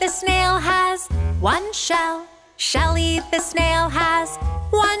 Shelly the snail has one shell. Shelly the snail has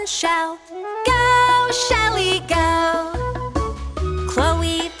one shell. Go, Shelly, go.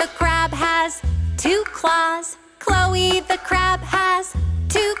 Chloe the crab has two claws. Chloe the crab has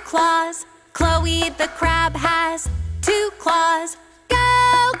two claws. Chloe the crab has two claws. Go,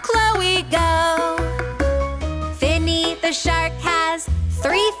 Chloe, go. Finny the shark has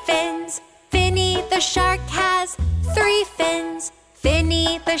three fins. Finny the shark has three fins.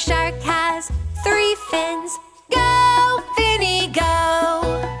 Finny the shark has three fins. Go, Finny, go.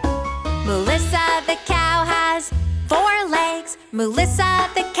 Moolissa the cow has four legs. Moolissa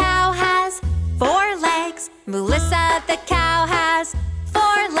the cow has four legs. Moolissa the cow has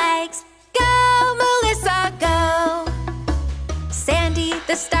four legs. Go, Moolissa, go. Sandy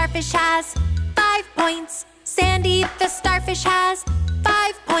the starfish has 5 points. Sandy the starfish has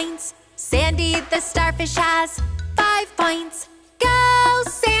 5 points. Sandy the starfish has 5 points. Go,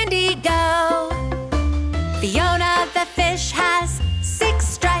 Sandy, go. Fiona the fish has 6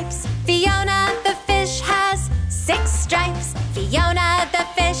 stripes. Fiona the fish has 6 stripes. Fiona the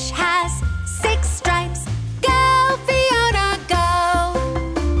fish has 6 stripes. Go, Fiona, go.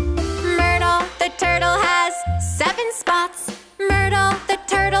 Myrtle the turtle has 7 spots. Myrtle the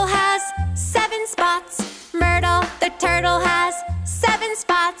turtle has 7 spots. Myrtle the turtle has 7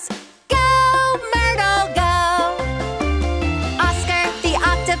 spots. Go, Myrtle, go. Oscar the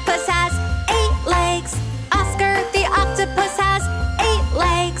octopus has 8 legs. Oscar the octopus has 8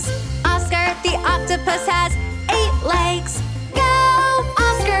 legs. Oscar the octopus has 8 legs. Go,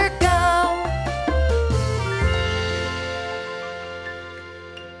 Oscar, go.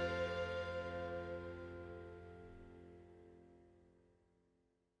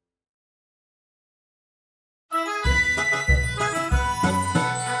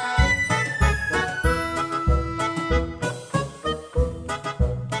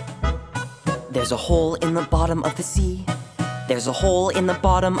 There's a hole in the bottom of the sea. There's a hole in the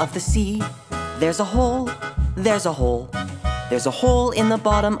bottom of the sea. There's a hole, there's a hole. There's a hole in the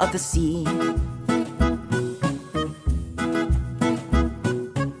bottom of the sea.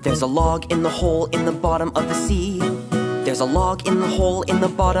 There's a log in the hole in the bottom of the sea. There's a log in the hole in the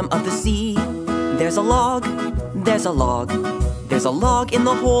bottom of the sea. There's a log, there's a log. There's a log in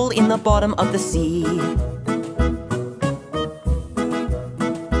the hole in the bottom of the sea.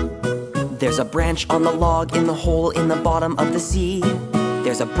 There's a branch on the log in the hole in the bottom of the sea.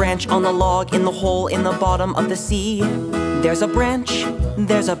 There's a branch on the log in the hole in the bottom of the sea. There's a branch,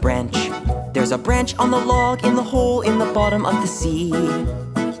 there's a branch. There's a branch on the log in the hole in the bottom of the sea.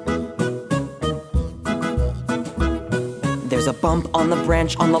 There's a bump on the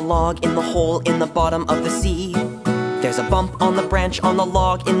branch on the log in the hole in the bottom of the sea. There's a bump on the branch on the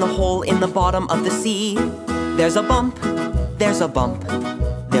log in the hole in the bottom of the sea. There's a bump, there's a bump.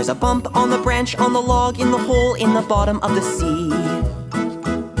 There's a bump on the branch on the log in the hole in the bottom of the sea.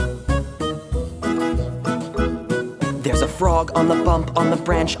 There's a frog on the bump on the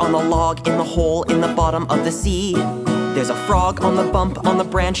branch on the log in the hole in the bottom of the sea. There's a frog on the bump on the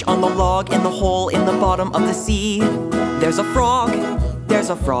branch on the log in the hole in the bottom of the sea. There's a frog, there's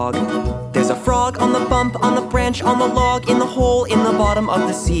a frog. There's a frog on the bump on the branch on the log in the hole in the bottom of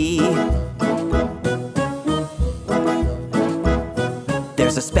the sea.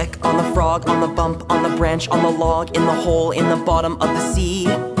 There's a speck on the frog on the bump on the branch on the log in the hole in the bottom of the sea.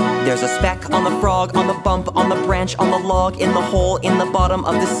 There's a speck on the frog on the bump on the branch on the log in the hole in the bottom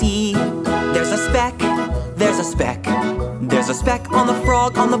of the sea. There's a speck, there's a speck. There's a speck on the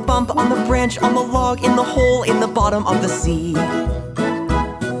frog on the bump on the branch on the log in the hole in the bottom of the sea.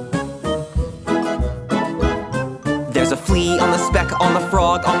 There's a flea on the speck on the frog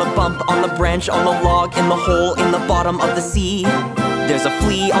frog, on the bump, on the branch, on the log, in the hole, in the bottom of the sea. There's a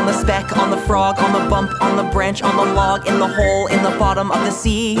flea on the speck, on the frog, on the bump, on the branch, on the log, in the hole, in the bottom of the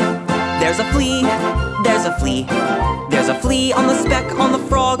sea. There's a flea, there's a flea. There's a flea on the speck, on the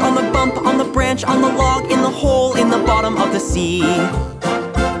frog, on the bump, on the branch, on the log, in the hole, in the bottom of the sea.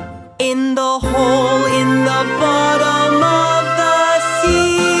 In the hole, in the bottom of the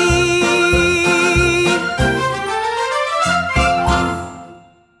sea.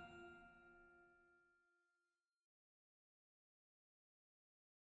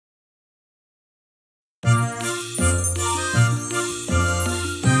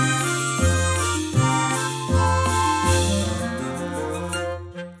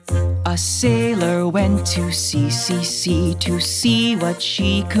 A sailor went to sea to see what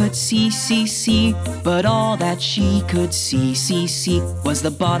she could see. But all that she could see was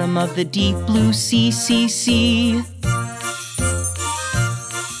the bottom of the deep blue sea.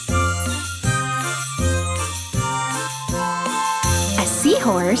 A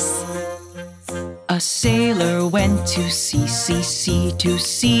seahorse? A sailor went to sea to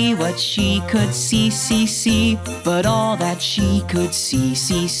see what she could see. But all that she could see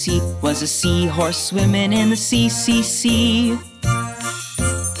was a seahorse swimming in the sea.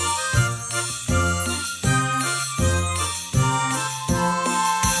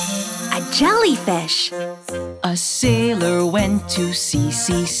 A jellyfish? A sailor went to sea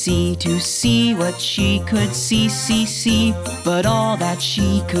to see what she could see. But all that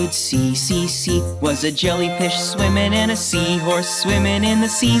she could see was a jellyfish swimming and a seahorse swimming in the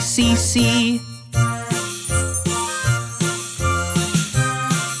sea.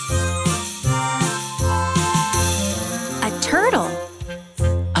 A turtle?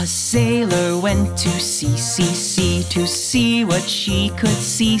 A sailor went to sea to see what she could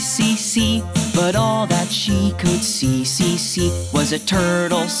see. But all that she could see was a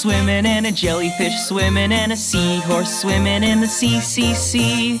turtle swimming and a jellyfish swimming and a seahorse swimming in the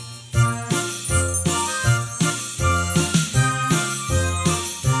sea.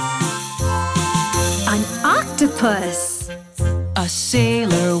 An octopus? A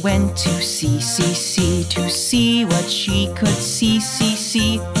sailor went to sea to see what she could see.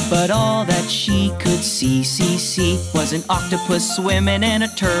 But all that she could see was an octopus swimming and a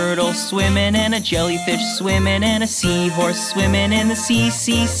turtle swimming and a jellyfish swimming and a seahorse swimming in the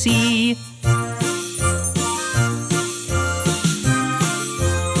sea.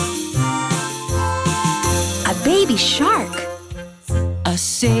 A baby shark? A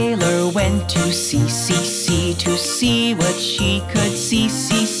sailor went to sea to see what she could see.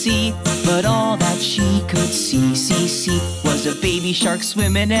 But all that she could see was a baby shark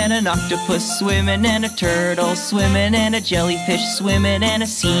swimming and an octopus swimming and a turtle swimming and a jellyfish swimming and a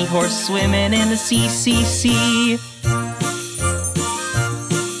seahorse swimming in the sea.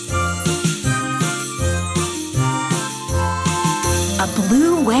 A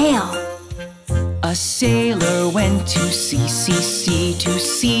blue whale? A sailor went to sea to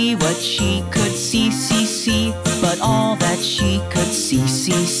see what she could see. But all that she could see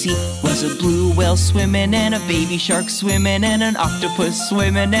was a blue whale swimming and a baby shark swimming and an octopus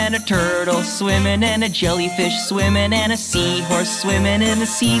swimming and a turtle swimming and a jellyfish swimming and a seahorse swimming in the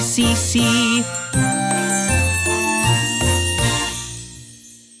sea.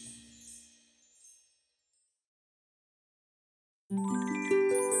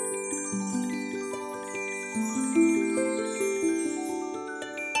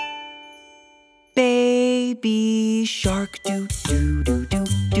 Baby shark do do do do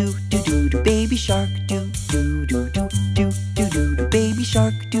do do do. Baby shark do do do do do do do. Baby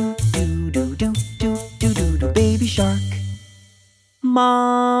shark do do do do do do do. Baby shark.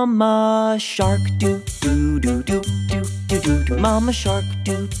 Mama shark do do do do do do do. Mama shark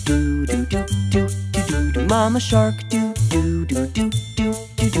do do do do do do do. Mama shark do do do do do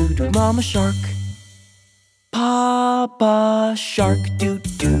do do. Mama shark. Papa shark do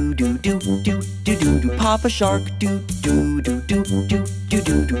do do do do do do. Papa shark do do do do do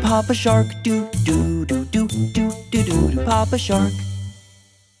do do. Papa shark do do do do do do. Papa shark.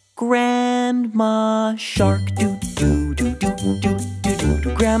 Grandma shark do do do do do do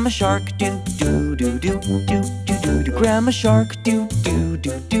do. Grandma shark do do do do do do do. Grandma shark do do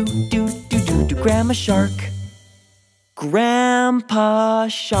do do do do do. Grandma shark. Grandpa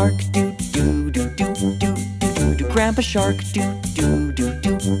shark do do do do do do. Grandpa shark do do do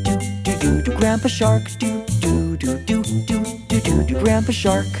do do do. Grandpa shark do do do do do do. Grandpa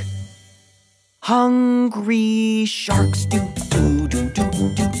shark. Hungry sharks do do do do do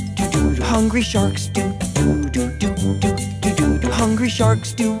do. Hungry sharks do do do do do do. Hungry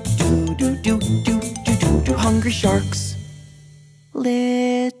sharks do do do do do do. Hungry sharks. Little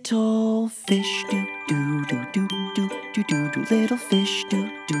Little fish do do do do do do do do. Little fish do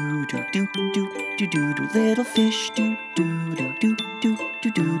do do do do do do do. Little fish do do do do do do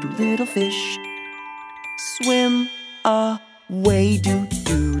do do. Little fish swim away do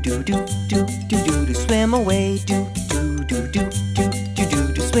do do do do do do do. Swim away do do do do do do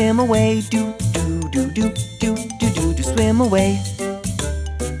do do. Swim away do do do do do do do do. Swim away.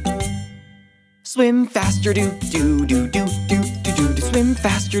 Swim faster do do do do do do do do. Swim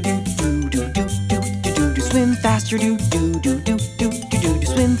faster do do do do do do do do. Swim faster do do do do do do do do.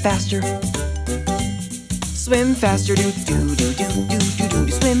 Swim faster. Swim faster do do do do do do do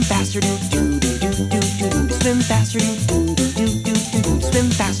do. Swim faster do do do do do do do do. Swim faster do do do do do do do. Swim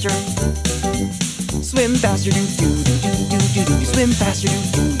faster. Swim faster do do do do do do do. Swim faster do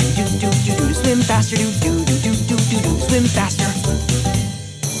do do do do do do. Swim faster do do do do do do do. Swim faster.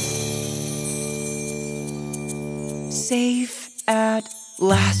 Safe at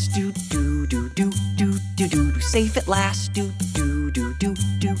last do do do do do do do do. Safe at last do do do do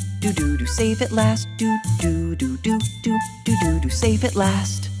do do do do. Safe at last do do do do do do do do. Safe at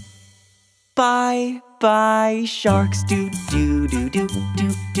last. Bye bye sharks do do do do do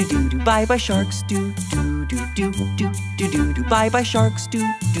do do do. Bye bye sharks do do do do do do do do. Bye bye sharks do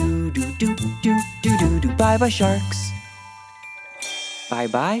do do do do do do do. Bye bye sharks. Bye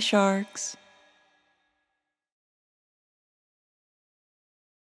bye sharks.